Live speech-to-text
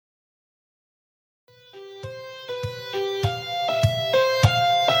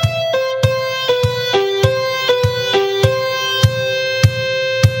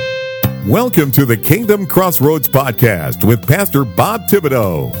Welcome to the Kingdom Crossroads podcast with Pastor Bob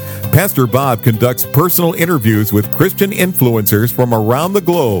Thibodeau. Pastor Bob conducts personal interviews with Christian influencers from around the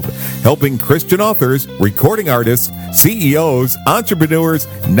globe, helping Christian authors, recording artists, CEOs, entrepreneurs,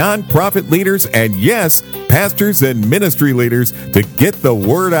 nonprofit leaders, and yes, pastors and ministry leaders to get the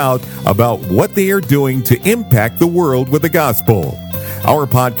word out about what they are doing to impact the world with the gospel. Our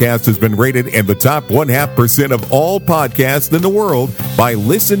podcast has been rated in the top 0.5% of all podcasts in the world by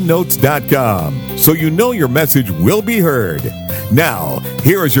listennotes.com, so you know your message will be heard. Now,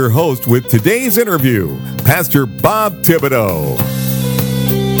 here is your host with today's interview, Pastor Bob Thibodeau.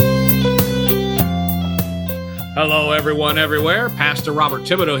 Hello, everyone, everywhere. Pastor Robert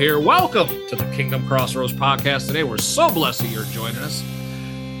Thibodeau here. Welcome to the Kingdom Crossroads podcast today. We're so blessed that you're joining us.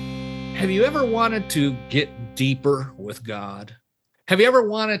 Have you ever wanted to get deeper with God? Have you ever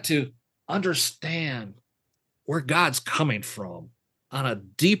wanted to understand where God's coming from on a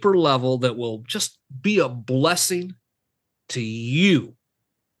deeper level that will just be a blessing to you?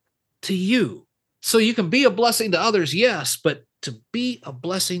 So you can be a blessing to others, yes, but to be a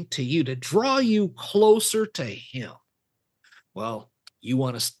blessing to you, to draw you closer to Him. Well, you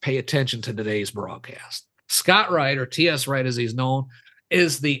want to pay attention to today's broadcast. Scott Wright, or T.S. Wright as he's known,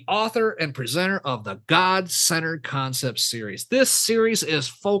 is the author and presenter of the God-Centered Concept series. This series is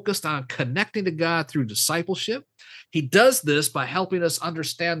focused on connecting to God through discipleship. He does this by helping us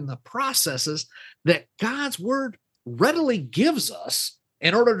understand the processes that God's Word readily gives us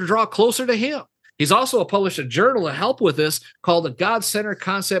in order to draw closer to Him. He's also published a journal to help with this called the God-Centered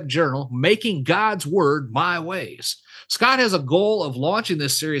Concept Journal, Making God's Word My Ways. Scott has a goal of launching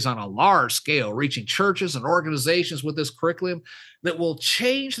this series on a large scale, reaching churches and organizations with this curriculum that will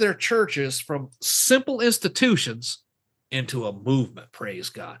change their churches from simple institutions into a movement, praise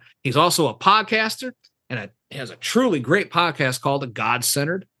God. He's also a podcaster and has a truly great podcast called the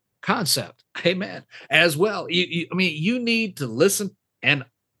God-Centered Concept. Amen. As well, you need to listen and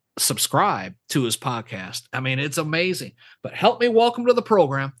subscribe to his podcast. I mean, it's amazing. But help me welcome to the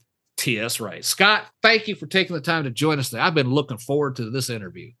program, T.S. Wright. Scott, thank you for taking the time to join us today. I've been looking forward to this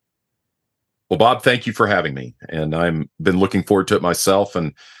interview. Well, Bob, thank you for having me. And I've been looking forward to it myself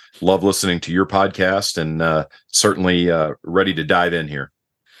and love listening to your podcast and certainly ready to dive in here.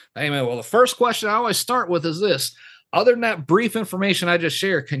 Amen. Well, the first question I always start with is this. Other than that brief information I just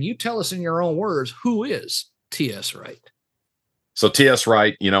shared, can you tell us in your own words, who is T.S. Wright? So T.S.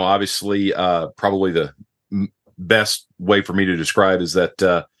 Wright, obviously probably the best way for me to describe is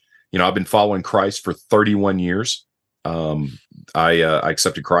that, I've been following Christ for 31 years. I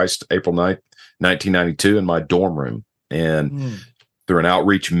accepted Christ April 9th, 1992 in my dorm room and through an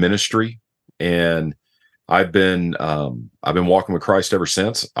outreach ministry. And I've been walking with Christ ever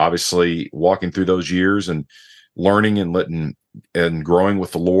since, obviously walking through those years and learning and growing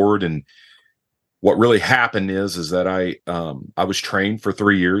with the Lord. And what really happened is that I was trained for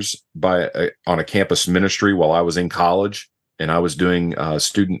 3 years on a campus ministry while I was in college, and I was doing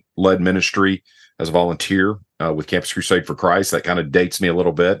student-led ministry as a volunteer with Campus Crusade for Christ. That kind of dates me a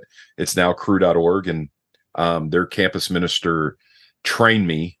little bit. It's now cru.org, and their campus minister trained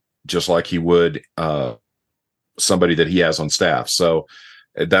me just like he would somebody that he has on staff. So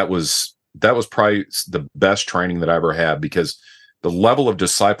that was probably the best training that I ever had, because the level of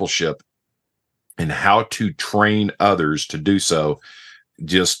discipleship and how to train others to do so,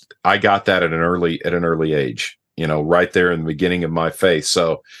 I got that at an early age, right there in the beginning of my faith.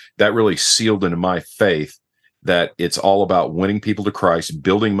 So that really sealed into my faith that it's all about winning people to Christ,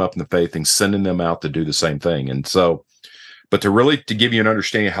 building them up in the faith, and sending them out to do the same thing. And so, but to give you an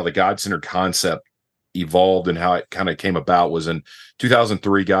understanding of how the God-centered concept evolved and how it kind of came about was in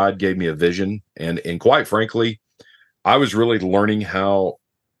 2003, God gave me a vision. And quite frankly, I was really learning how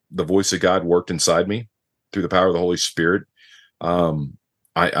the voice of God worked inside me through the power of the Holy Spirit.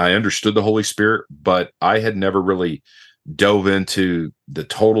 I understood the Holy Spirit, but I had never really dove into the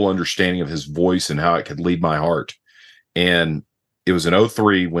total understanding of His voice and how it could lead my heart. And it was in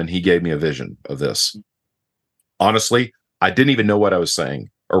 2003 when He gave me a vision of this. Honestly, I didn't even know what I was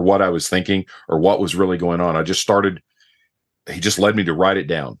saying or what I was thinking or what was really going on. He just led me to write it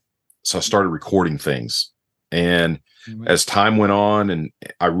down. So I started recording things. And as time went on and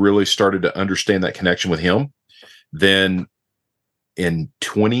I really started to understand that connection with Him, then in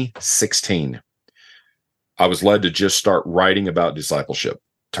 2016, I was led to just start writing about discipleship,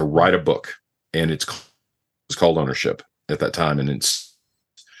 to write a book. And it's called Ownership at that time. And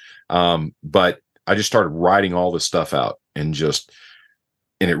but I just started writing all this stuff out and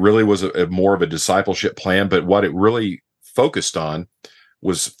it really was more of a discipleship plan. But what it really focused on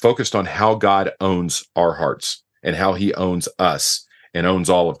was how God owns our hearts and how He owns us and owns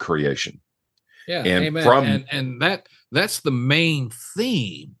all of creation. Yeah, And amen. And that's the main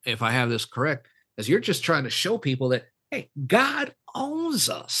theme, if I have this correct, is you're just trying to show people that, hey, God owns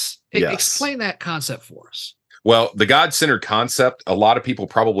us. Yes. Explain that concept for us. Well, the God-centered concept, a lot of people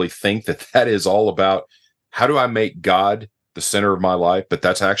probably think that is all about how do I make God the center of my life, but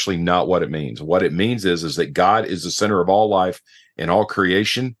that's actually not what it means. What it means is that God is the center of all life and all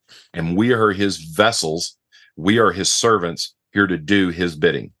creation, and we are his vessels. We are his servants here to do his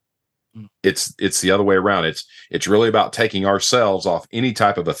bidding. It's the other way around. It's really about taking ourselves off any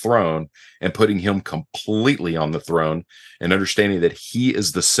type of a throne and putting him completely on the throne and understanding that he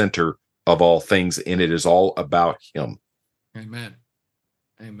is the center of all things, and it is all about him. Amen.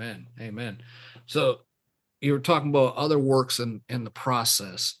 Amen. Amen. So you were talking about other works in the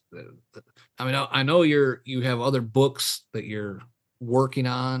process. I mean, I know you have other books that you're working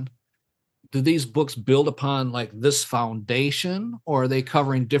on. Do these books build upon like this foundation, or are they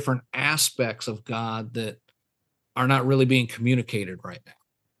covering different aspects of God that are not really being communicated right now?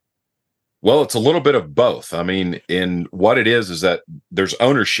 Well, it's a little bit of both. I mean, in what it is that there's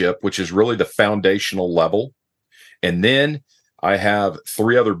ownership, which is really the foundational level. And then I have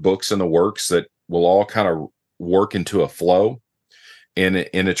 3 other books in the works that will all kind of work into a flow. And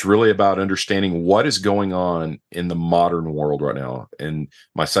it's really about understanding what is going on in the modern world right now. And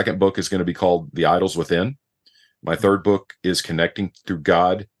my second book is going to be called The Idols Within. My third book is connecting to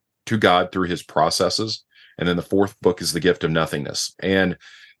God through his processes. And then the fourth book is The Gift of Nothingness. And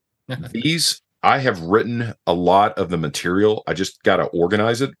these, I have written a lot of the material. I just got to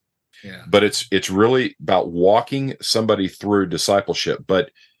organize it. Yeah. But it's really about walking somebody through discipleship.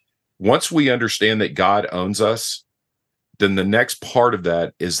 But once we understand that God owns us, then the next part of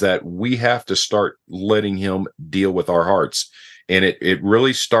that is that we have to start letting him deal with our hearts. And it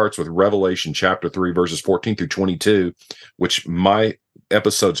really starts with Revelation chapter 3, verses 14 through 22, which my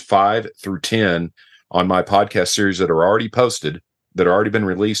episodes 5 through 10 on my podcast series that are already posted, that are already been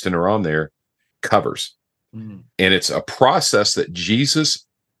released and are on there, covers. And it's a process that Jesus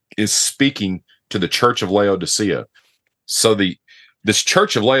is speaking to the church of Laodicea. So this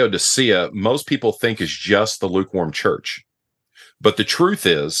church of Laodicea, most people think is just the lukewarm church. But the truth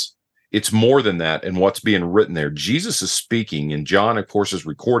is, it's more than that. And what's being written there, Jesus is speaking, and John, of course, is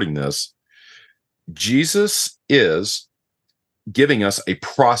recording this. Jesus is giving us a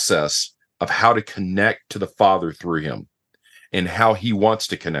process of how to connect to the Father through him and how he wants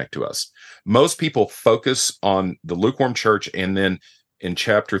to connect to us. Most people focus on the lukewarm church, and then in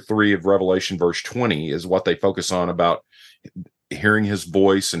chapter 3 of Revelation, verse 20, is what they focus on about hearing his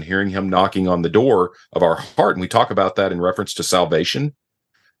voice and hearing him knocking on the door of our heart. And we talk about that in reference to salvation.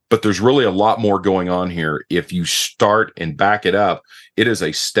 But there's really a lot more going on here. If you start and back it up, it is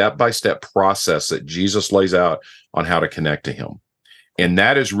a step-by-step process that Jesus lays out on how to connect to him. And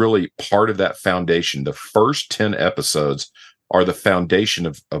that is really part of that foundation. The first 10 episodes are the foundation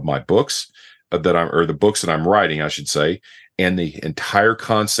of my books the books that I'm writing, I should say, and the entire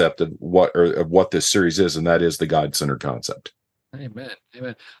concept of what this series is, and that is the God-centered concept. Amen.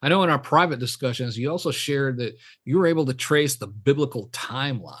 Amen. I know in our private discussions, you also shared that you were able to trace the biblical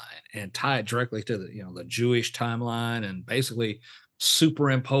timeline and tie it directly to the Jewish timeline and basically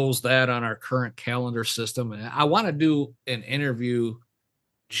superimpose that on our current calendar system. And I want to do an interview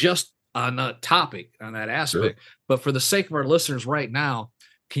just on that topic, on that aspect. Sure. But for the sake of our listeners right now,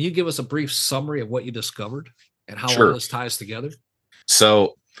 can you give us a brief summary of what you discovered and how all this ties together?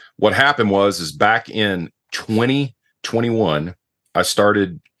 So what happened is back in 2021, I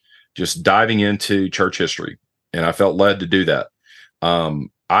started just diving into church history, and I felt led to do that.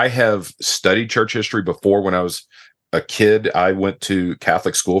 I have studied church history before. When I was a kid, I went to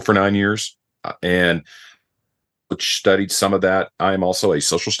Catholic school for 9 years and studied some of that. I'm also a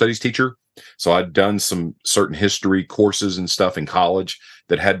social studies teacher. So I'd done some certain history courses and stuff in college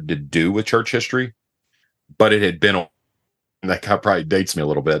that had to do with church history, but it had been, that probably dates me a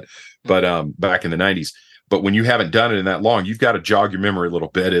little bit, but back in the 90s. But when you haven't done it in that long, you've got to jog your memory a little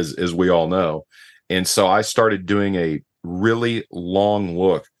bit, as we all know. And so I started doing a really long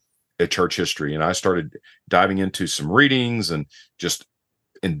look at church history, and I started diving into some readings and just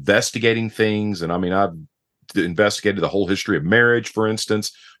investigating things. And I mean, I've investigated the whole history of marriage, for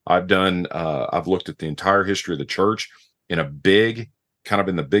instance. I've looked at the entire history of the church in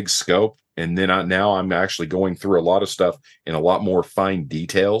the big scope. And then now I'm actually going through a lot of stuff in a lot more fine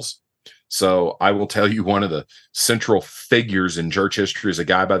details. So I will tell you, one of the central figures in church history is a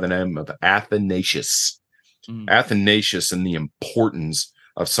guy by the name of Athanasius. Athanasius, and the importance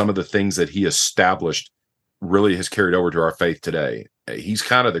of some of the things that he established really has carried over to our faith today. He's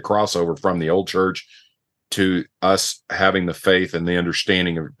kind of the crossover from the old church to us having the faith and the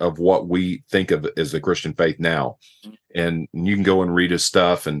understanding of what we think of as the Christian faith now. And you can go and read his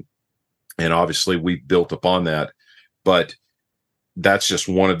stuff, and obviously we've built upon that, but that's just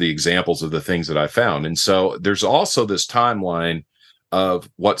one of the examples of the things that I found. And so there's also this timeline of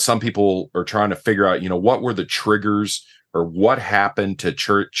what some people are trying to figure out, what were the triggers or what happened to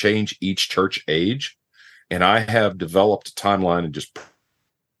change each church age. And I have developed a timeline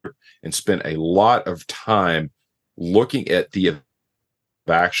and spent a lot of time looking at the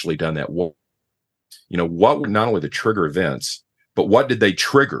actually done that. What were not only the trigger events, but what did they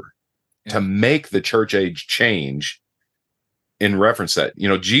trigger to make the church age change in reference that,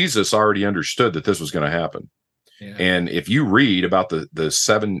 Jesus already understood that this was going to happen. Yeah. And if you read about the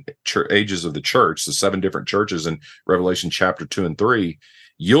seven ages of the church, the seven different churches in Revelation chapter 2 and 3,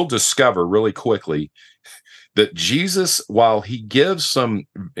 you'll discover really quickly that Jesus, while he gives some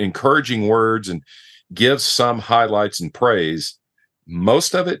encouraging words and gives some highlights and praise,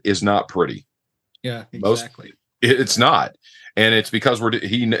 most of it is not pretty. Yeah, exactly. It's not. And it's because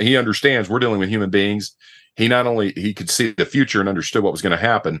he understands we're dealing with human beings. He could see the future and understood what was going to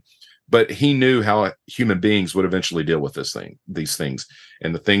happen, but he knew how human beings would eventually deal with these things,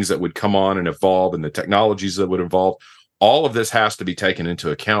 and the things that would come on and evolve, and the technologies that would evolve. All of this has to be taken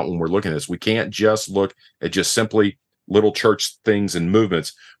into account when we're looking at this. We can't just look at just simply little church things and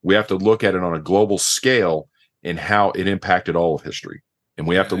movements. We have to look at it on a global scale and how it impacted all of history. And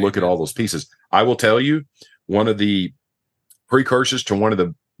we have to look at all those pieces. I will tell you, one of the precursors to one of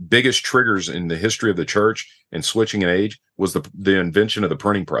the biggest triggers in the history of the church and switching an age was the invention of the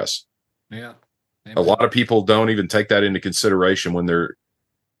printing press. Yeah. Amen. A lot of people don't even take that into consideration when they're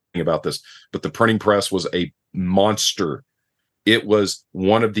thinking about this, but the printing press was a monster. It was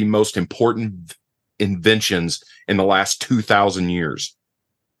one of the most important inventions in the last 2,000 years.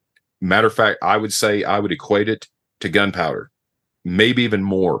 Matter of fact, I would say I would equate it to gunpowder, maybe even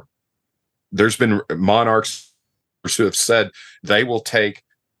more. There's been monarchs who have said they will take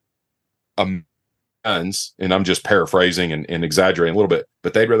guns, and I'm just paraphrasing and exaggerating a little bit,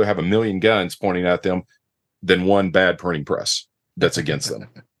 but they'd rather have 1 million guns pointing at them than one bad printing press that's against them.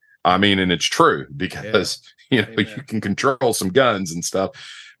 I mean, and it's true, because you can control some guns and stuff,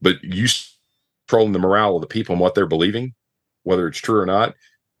 but you controlling the morale of the people and what they're believing, whether it's true or not,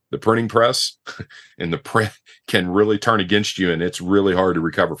 the printing press and the print can really turn against you, and it's really hard to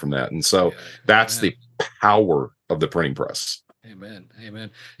recover from that. And so that's the power of the printing press. Amen. Amen.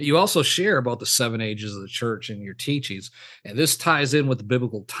 You also share about the 7 ages of the church in your teachings, and this ties in with the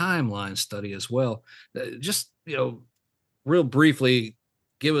biblical timeline study as well. Just, real briefly,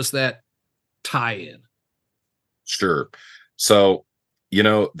 give us that tie-in. Sure. So,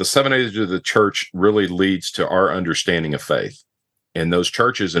 the 7 ages of the church really leads to our understanding of faith, and those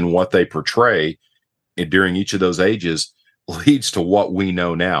churches and what they portray during each of those ages leads to what we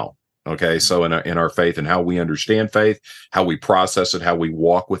know now. Okay. So in our faith and how we understand faith, how we process it, how we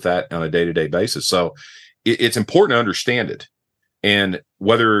walk with that on a day-to-day basis. So it's important to understand it. And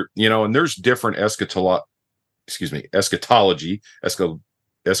whether, and there's different eschatological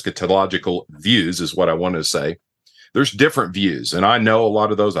views is what I want to say. There's different views. And I know a lot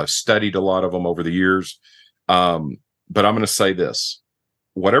of those. I've studied a lot of them over the years. But I'm going to say this,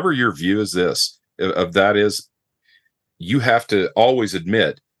 whatever your view is you have to always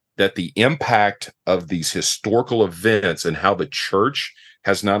admit that the impact of these historical events and how the church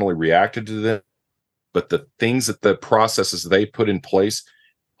has not only reacted to them, but the things that the processes they put in place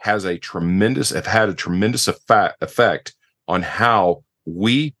have had a tremendous effect on how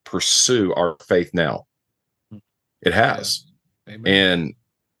we pursue our faith now. It has. Amen. And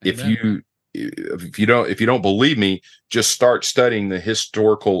Amen. if you don't believe me, just start studying the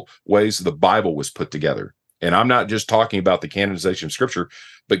historical ways the Bible was put together. And I'm not just talking about the canonization of Scripture,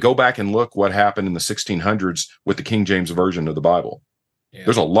 but go back and look what happened in the 1600s with the King James Version of the Bible. Yeah.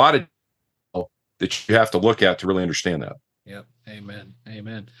 There's a lot of that you have to look at to really understand that. Yep. Amen.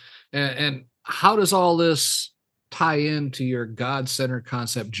 Amen. And how does all this tie into your God-centered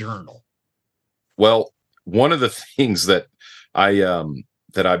concept journal? Well, one of the things that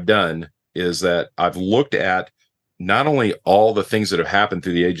I've done is that I've looked at not only all the things that have happened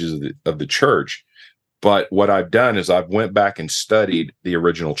through the ages of the church, but what I've done is I've went back and studied the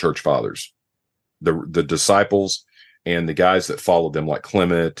original church fathers, the disciples and the guys that followed them, like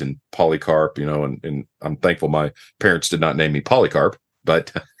Clement and Polycarp, and I'm thankful my parents did not name me Polycarp,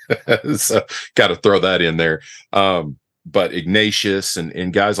 but so got to throw that in there. But Ignatius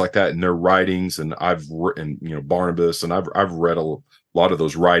and guys like that and their writings, and I've written, Barnabas, and I've read a lot of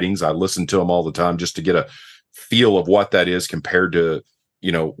those writings. I listen to them all the time just to get a feel of what that is compared to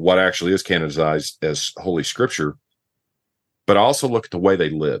what actually is canonized as Holy Scripture, but I also look at the way they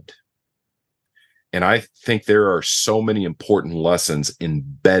lived. And I think there are so many important lessons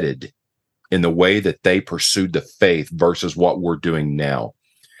embedded in the way that they pursued the faith versus what we're doing now.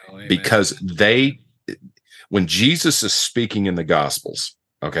 Because when Jesus is speaking in the Gospels,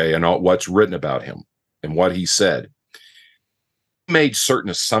 okay, and what's written about him and what he said, he made certain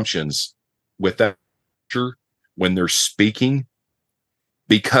assumptions with that when they're speaking,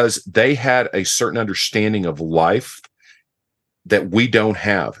 because they had a certain understanding of life that we don't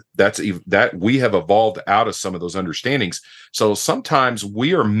have. That we have evolved out of some of those understandings. So sometimes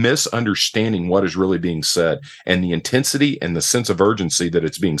we are misunderstanding what is really being said and the intensity and the sense of urgency that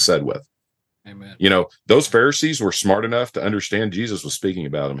it's being said with. Amen. Those Pharisees were smart enough to understand Jesus was speaking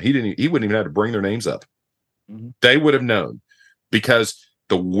about them. He wouldn't even have to bring their names up. Mm-hmm. They would have known, because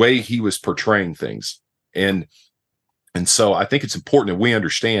the way he was portraying things. And so I think it's important that we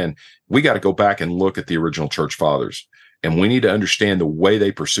understand we got to go back and look at the original church fathers. And we need to understand the way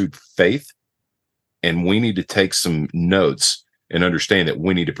they pursued faith. And we need to take some notes and understand that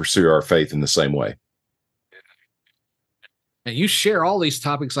we need to pursue our faith in the same way. And you share all these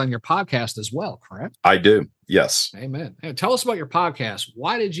topics on your podcast as well, correct? I do. Yes. Amen. Hey, tell us about your podcast.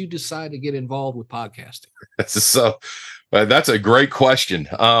 Why did you decide to get involved with podcasting? So that's a great question.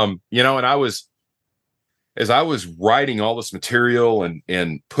 And as I was writing all this material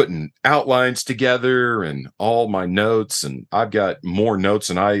and putting outlines together and all my notes, and I've got more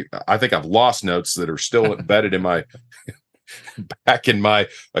notes, and I think I've lost notes that are still embedded in my back in my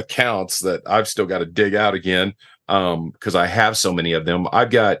accounts that I've still got to dig out again, because I have so many of them. I've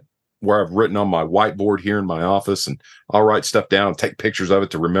got where I've written on my whiteboard here in my office, and I'll write stuff down, take pictures of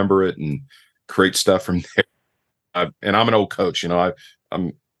it to remember it, and create stuff from there. And I'm an old coach,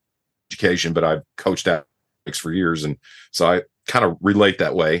 I'm education, but I've coached out for years, and so I kind of relate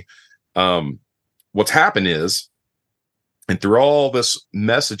that way. What's happened is, and through all this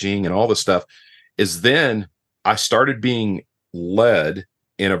messaging and all this stuff, is then I started being led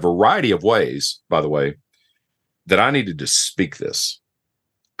in a variety of ways, by the way, that I needed to speak this.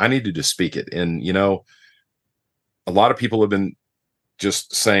 I needed to speak it. And a lot of people have been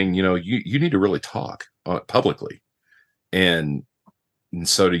just saying, you need to really talk publicly. And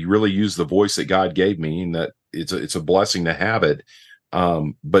so to really use the voice that God gave me, and that it's a blessing to have it,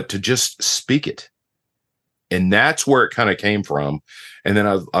 but to just speak it. And that's where it kind of came from. And then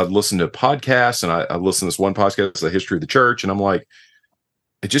I listened to podcasts, and I listened to this one podcast, The History of the Church. And I'm like,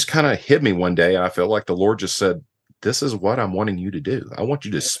 it just kind of hit me one day. And I felt like the Lord just said, this is what I'm wanting you to do. I want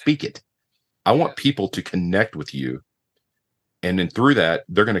you to speak it. I want people to connect with you. And then through that,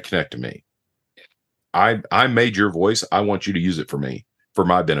 they're going to connect to me. I made your voice. I want you to use it for me, for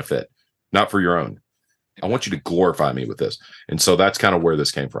my benefit, not for your own. I want you to glorify me with this. And so that's kind of where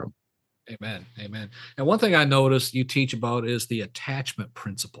this came from. Amen. Amen. And one thing I noticed you teach about is the attachment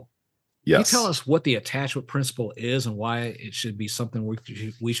principle. Yes. Can you tell us what the attachment principle is and why it should be something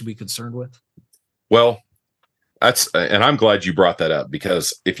we should be concerned with? Well, and I'm glad you brought that up,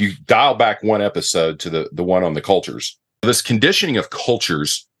 because if you dial back one episode to the one on the cultures, this conditioning of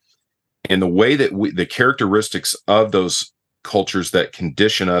cultures and the way that the characteristics of those cultures that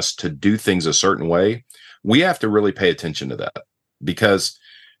condition us to do things a certain way, we have to really pay attention to that. Because,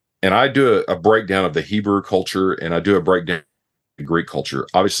 and I do a breakdown of the Hebrew culture, and I do a breakdown of the Greek culture.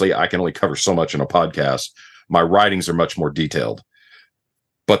 Obviously, I can only cover so much in a podcast. My writings are much more detailed.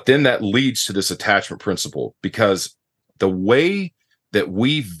 But then that leads to this attachment principle, because the way that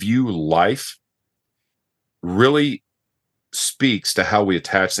we view life really speaks to how we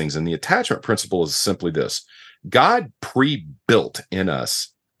attach things. And the attachment principle is simply this: God pre-built in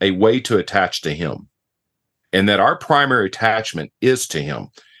us a way to attach to him, and that our primary attachment is to him,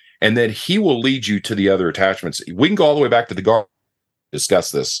 and that he will lead you to the other attachments. We can go all the way back to the garden to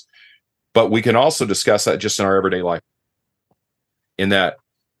discuss this, but we can also discuss that just in our everyday life. In that,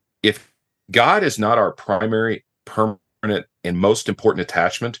 if God is not our primary, permanent, and most important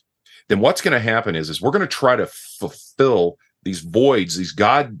attachment, then what's going to happen is we're going to try to fulfill these voids, these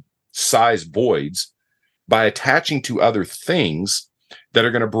God-sized voids, by attaching to other things that are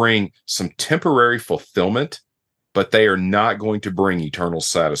going to bring some temporary fulfillment, but they are not going to bring eternal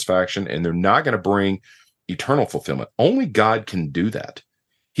satisfaction, and they're not going to bring eternal fulfillment. Only God can do that.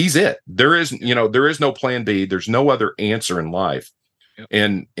 He's it. There is no plan B. There's no other answer in life. Yep.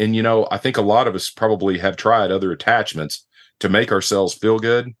 And I think a lot of us probably have tried other attachments to make ourselves feel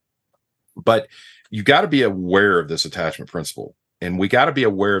good, but you got to be aware of this attachment principle, and we got to be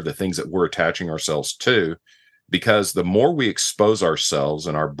aware of the things that we're attaching ourselves to, because the more we expose ourselves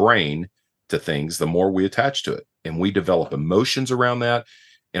and our brain to things, the more we attach to it. and we develop emotions around that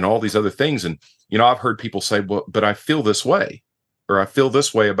and all these other things. And, I've heard people say, well, but I feel this way, or I feel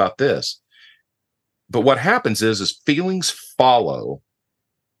this way about this. But what happens is feelings follow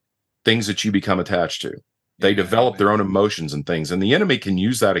things that you become attached to. They develop their own emotions and things, and the enemy can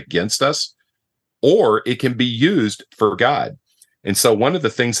use that against us, or it can be used for God. And so one of the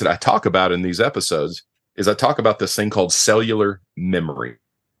things that I talk about in these episodes is I talk about this thing called cellular memory.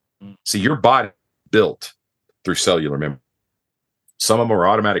 See, your body is built through cellular memory. Some of them are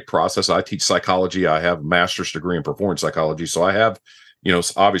automatic process. I teach psychology. I have a master's degree in performance psychology. So I have,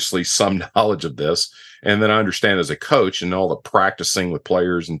 obviously some knowledge of this. And then I understand as a coach and all the practicing with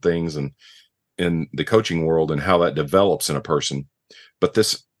players and things and in the coaching world and how that develops in a person. But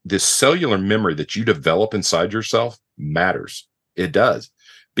this cellular memory that you develop inside yourself matters. It does,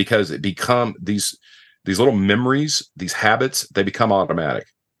 because it become these little memories, these habits, they become automatic.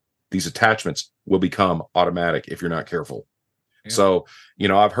 These attachments will become automatic if you're not careful. Yeah. So,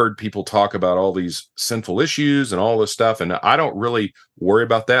 I've heard people talk about all these sinful issues and all this stuff, and I don't really worry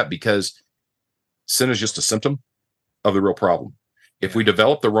about that, because sin is just a symptom of the real problem. If we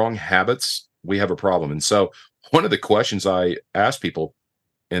develop the wrong habits, we have a problem. And so one of the questions I ask people,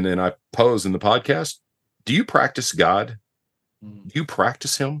 and then I pose in the podcast, do you practice God? Do you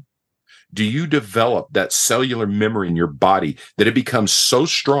practice him? Do you develop that cellular memory in your body that it becomes so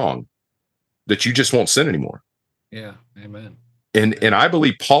strong that you just won't sin anymore? Yeah. Amen. And I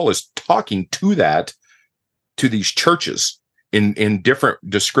believe Paul is talking to these churches in different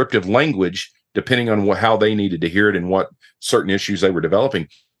descriptive language, depending on how they needed to hear it and what certain issues they were developing.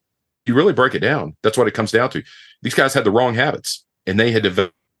 You really break it down, that's what it comes down to. These guys had the wrong habits, and they had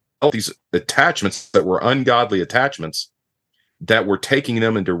developed these attachments that were ungodly attachments that were taking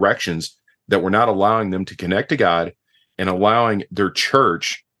them in directions that were not allowing them to connect to God and allowing their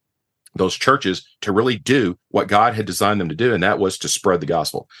church, those churches, to really do what God had designed them to do, and that was to spread the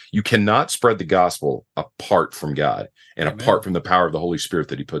gospel. You cannot spread the gospel apart from God and apart from the power of the Holy Spirit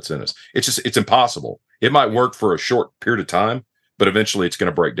that he puts in us. It's impossible. It might work for a short period of time, but eventually it's going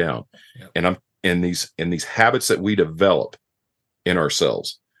to break down. Yep. And I'm in these habits that we develop in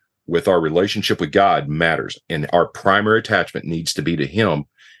ourselves with our relationship with God matters, and our primary attachment needs to be to him,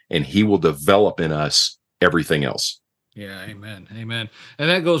 and he will develop in us everything else. Yeah, amen. Amen. And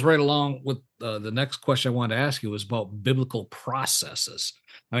that goes right along with the next question I wanted to ask you, was about biblical processes.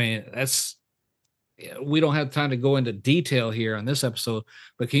 I mean, we don't have time to go into detail here on this episode,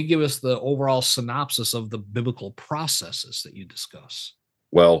 but can you give us the overall synopsis of the biblical processes that you discuss?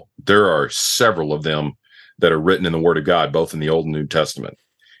 Well, there are several of them that are written in the Word of God, both in the Old and New Testament,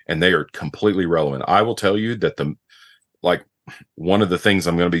 and they are completely relevant. I will tell you that one of the things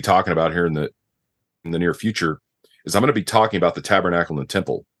I'm going to be talking about here in the near future is I'm going to be talking about the tabernacle and the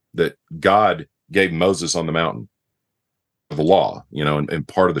temple that God gave Moses on the mountain of the law, and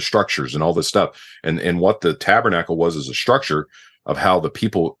part of the structures and all this stuff. And what the tabernacle was is a structure of how the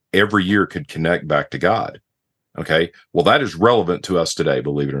people every year could connect back to God. Okay. Well, that is relevant to us today,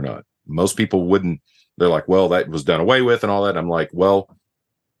 believe it or not. Most people wouldn't. They're like, well, that was done away with and all that. I'm like, well,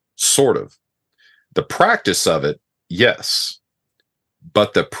 sort of. The practice of it, yes.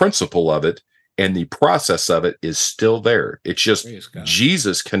 But the principle of it and the process of it is still there. It's just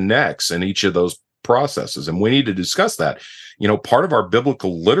Jesus connects in each of those processes. And we need to discuss that. Part of our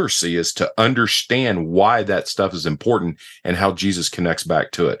biblical literacy is to understand why that stuff is important and how Jesus connects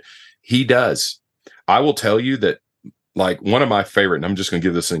back to it. He does. I will tell you that, one of my favorite, and I'm just going to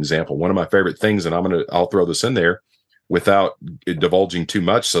give this an example, one of my favorite things, and I'll throw this in there without divulging too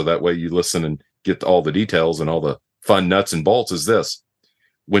much, so that way you listen and get all the details and all the fun nuts and bolts, is this.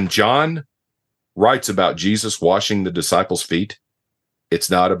 When John writes about Jesus washing the disciples' feet, it's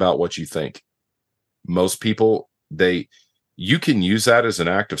not about what you think. Most people, you can use that as an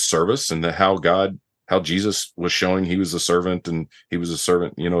act of service, and how Jesus was showing he was a servant, and he was a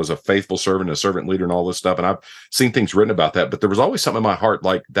servant, as a faithful servant, a servant leader, and all this stuff. And I've seen things written about that, but there was always something in my heart,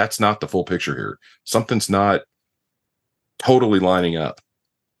 that's not the full picture here. Something's not totally lining up.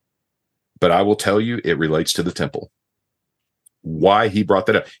 But I will tell you, it relates to the temple. Why he brought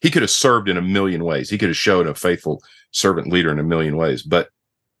that up. He could have served in a million ways. He could have showed a faithful servant leader in a million ways, but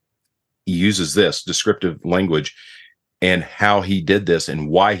he uses this descriptive language and how he did this and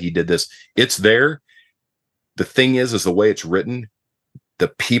why he did this. It's there. The thing is the way it's written, the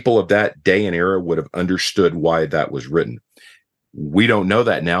people of that day and era would have understood why that was written. We don't know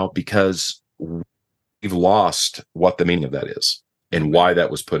that now because we've lost what the meaning of that is and why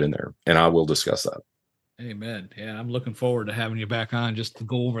that was put in there. And I will discuss that. Amen. Yeah, I'm looking forward to having you back on just to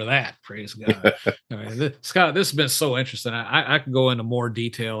go over that. Praise God. I mean, Scott, this has been so interesting. I could go into more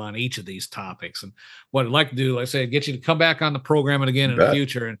detail on each of these topics. And what I'd like to do, like I said, get you to come back on the program again in the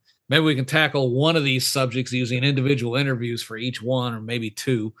future. And maybe we can tackle one of these subjects using individual interviews for each one, or maybe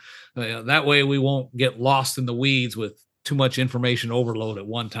two. That way we won't get lost in the weeds with too much information overload at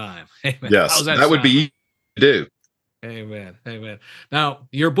one time. Amen. Yes, that would be easy to do. Amen. Amen. Now,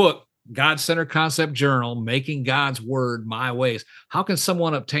 your book, God-Centered Concept Journal, Making God's Word My Ways. How can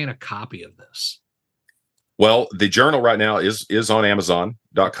someone obtain a copy of this? Well, the journal right now is on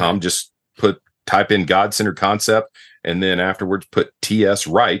Amazon.com. Just type in God-Centered Concept, and then afterwards put T.S.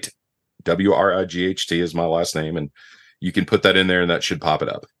 Wright, W-R-I-G-H-T is my last name, and you can put that in there, and that should pop it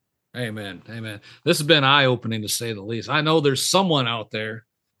up. Amen. Amen. This has been eye-opening, to say the least. I know there's someone out there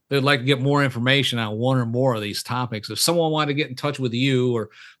that'd like to get more information on one or more of these topics. If someone wanted to get in touch with you or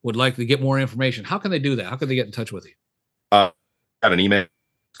would like to get more information, how can they do that? How can they get in touch with you? I got an email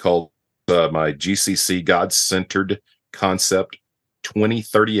called my GCC God-Centered Concept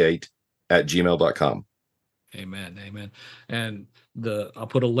 2038 at gmail.com. Amen. Amen. And I'll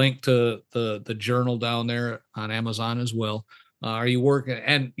put a link to the journal down there on Amazon as well. Are you working,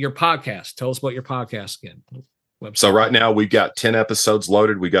 and your podcast? Tell us about your podcast again. Website. So right now we've got 10 episodes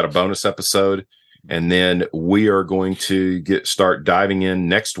loaded. We got a bonus episode, and then we are going to start diving in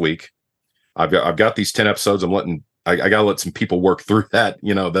next week. I've got these 10 episodes. I got to let some people work through that.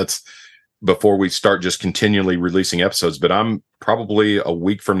 That's before we start just continually releasing episodes. But I'm probably a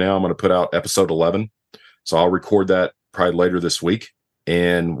week from now, I'm going to put out episode 11. So I'll record that probably later this week,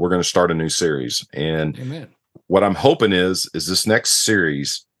 and we're going to start a new series. And Amen. What I'm hoping is this next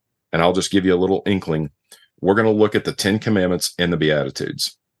series, and I'll just give you a little inkling. We're going to look at the 10 Commandments and the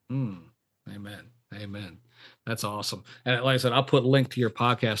Beatitudes. Amen. Amen. That's awesome. And like I said, I'll put a link to your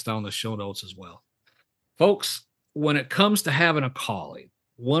podcast down in the show notes as well. Folks, when it comes to having a calling,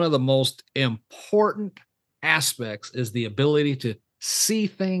 one of the most important aspects is the ability to see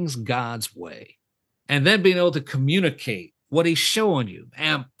things God's way, and then being able to communicate what he's showing you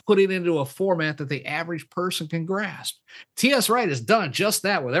and put it into a format that the average person can grasp. T.S. Wright has done just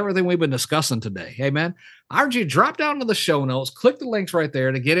that with everything we've been discussing today. Amen. I urge you to drop down to the show notes, click the links right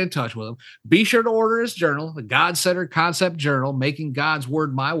there to get in touch with him. Be sure to order his journal, the God-Centered Concept Journal, Making God's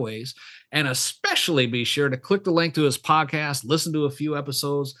Word My Ways, and especially be sure to click the link to his podcast, listen to a few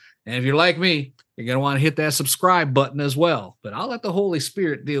episodes, and if you're like me, you're going to want to hit that subscribe button as well. But I'll let the Holy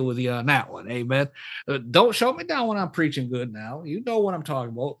Spirit deal with you on that one. Amen. Don't shut me down when I'm preaching good now. You know what I'm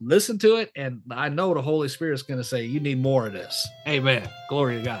talking about. Listen to it, and I know the Holy Spirit's going to say, you need more of this. Amen.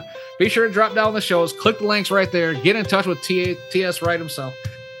 Glory to God. Be sure to drop down the shows, click the links right there, get in touch with T.S. Wright himself,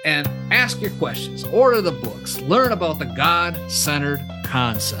 and ask your questions. Order the books. Learn about the God-Centered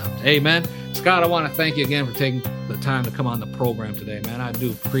Concept. Amen. Scott, I want to thank you again for taking the time to come on the program today, man. I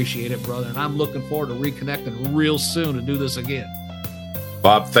do appreciate it, brother, and I'm looking forward to reconnecting real soon to do this again.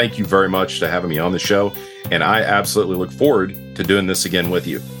 Bob, thank you very much for having me on the show, and I absolutely look forward to doing this again with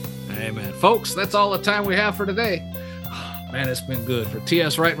you. Amen. Folks, that's all the time we have for today. Oh, man, it's been good. For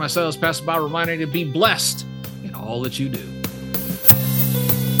T.S. Wright and myself, Pastor Bob, reminding you to be blessed in all that you do.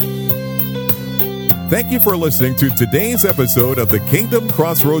 Thank you for listening to today's episode of the Kingdom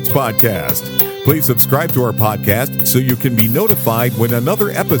Crossroads Podcast. Please subscribe to our podcast so you can be notified when another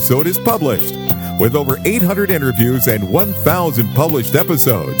episode is published. With over 800 interviews and 1,000 published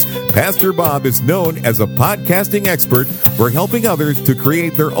episodes, Pastor Bob is known as a podcasting expert for helping others to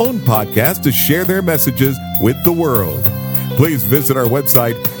create their own podcast to share their messages with the world. Please visit our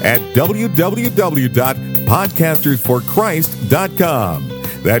website at www.podcastersforchrist.com.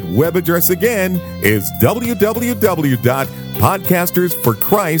 That web address again is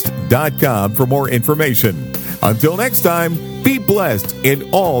www.podcastersforchrist.com for more information. Until next time, be blessed in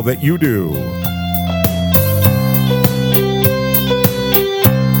all that you do.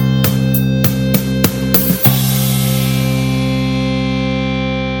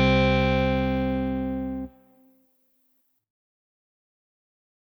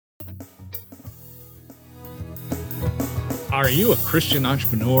 Are you a Christian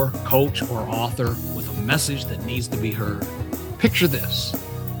entrepreneur, coach, or author with a message that needs to be heard? Picture this: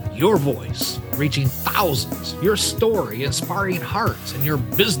 your voice reaching thousands, your story inspiring hearts, and your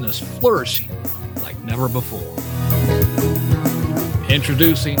business flourishing like never before.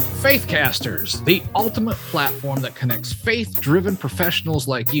 Introducing Faithcasters, the ultimate platform that connects faith-driven professionals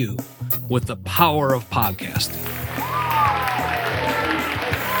like you with the power of podcasting.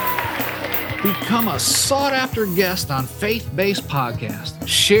 Become a sought-after guest on faith-based podcasts.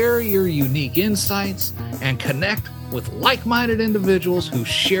 Share your unique insights and connect with like-minded individuals who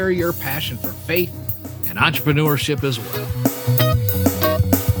share your passion for faith and entrepreneurship as well.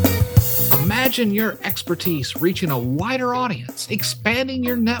 Imagine your expertise reaching a wider audience, expanding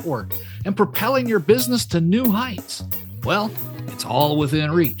your network, and propelling your business to new heights. Well, it's all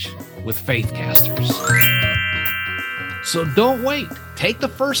within reach with Faithcasters. So don't wait. Take the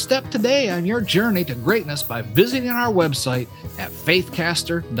first step today on your journey to greatness by visiting our website at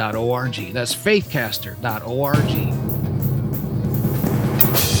faithcaster.org. That's faithcaster.org.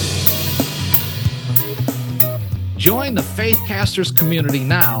 Join the Faithcasters community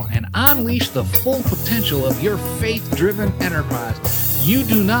now and unleash the full potential of your faith-driven enterprise. You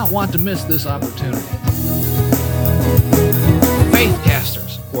do not want to miss this opportunity.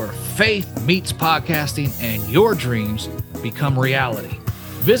 Faithcasters, where faith meets podcasting and your dreams become reality.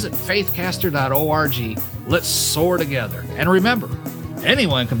 Visit faithcaster.org. Let's soar together. And remember,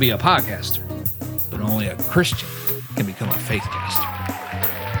 anyone can be a podcaster, but only a Christian can become a Faithcaster.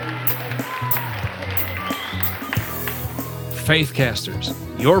 Faithcasters,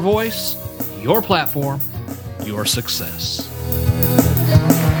 your voice, your platform, your success.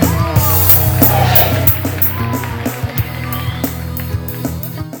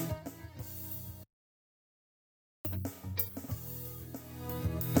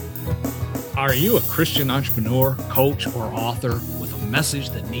 Are you a Christian entrepreneur, coach, or author with a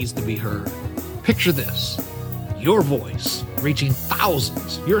message that needs to be heard? Picture this: your voice reaching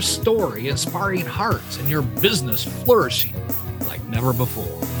thousands, your story inspiring hearts, and your business flourishing like never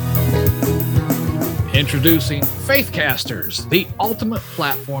before. Introducing Faithcasters, the ultimate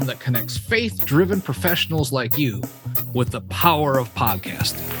platform that connects faith-driven professionals like you with the power of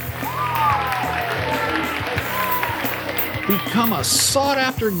podcasting. Become a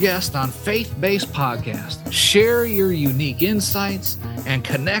sought-after guest on faith-based podcasts. Share your unique insights and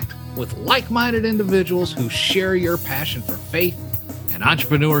connect with like-minded individuals who share your passion for faith and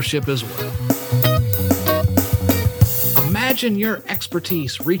entrepreneurship as well. Imagine your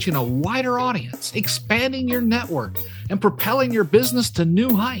expertise reaching a wider audience, expanding your network, and propelling your business to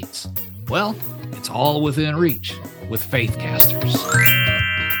new heights. Well, it's all within reach with Faithcasters.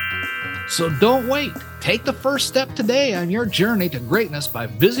 So don't wait. Take the first step today on your journey to greatness by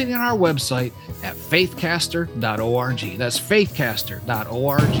visiting our website at faithcaster.org. That's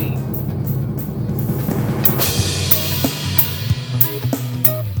faithcaster.org.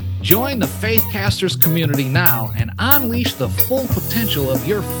 Join the Faithcasters community now and unleash the full potential of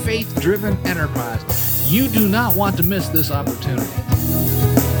your faith-driven enterprise. You do not want to miss this opportunity.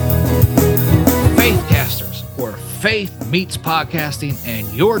 Faithcasters, where faith meets podcasting and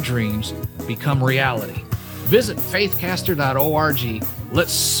your dreams become reality. Visit faithcaster.org.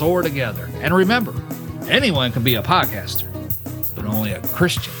 Let's soar together. And remember, anyone can be a podcaster, but only a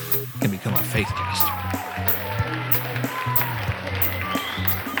Christian can become a Faithcaster.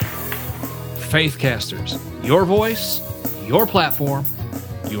 Faithcasters, your voice, your platform,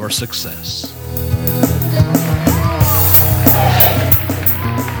 your success.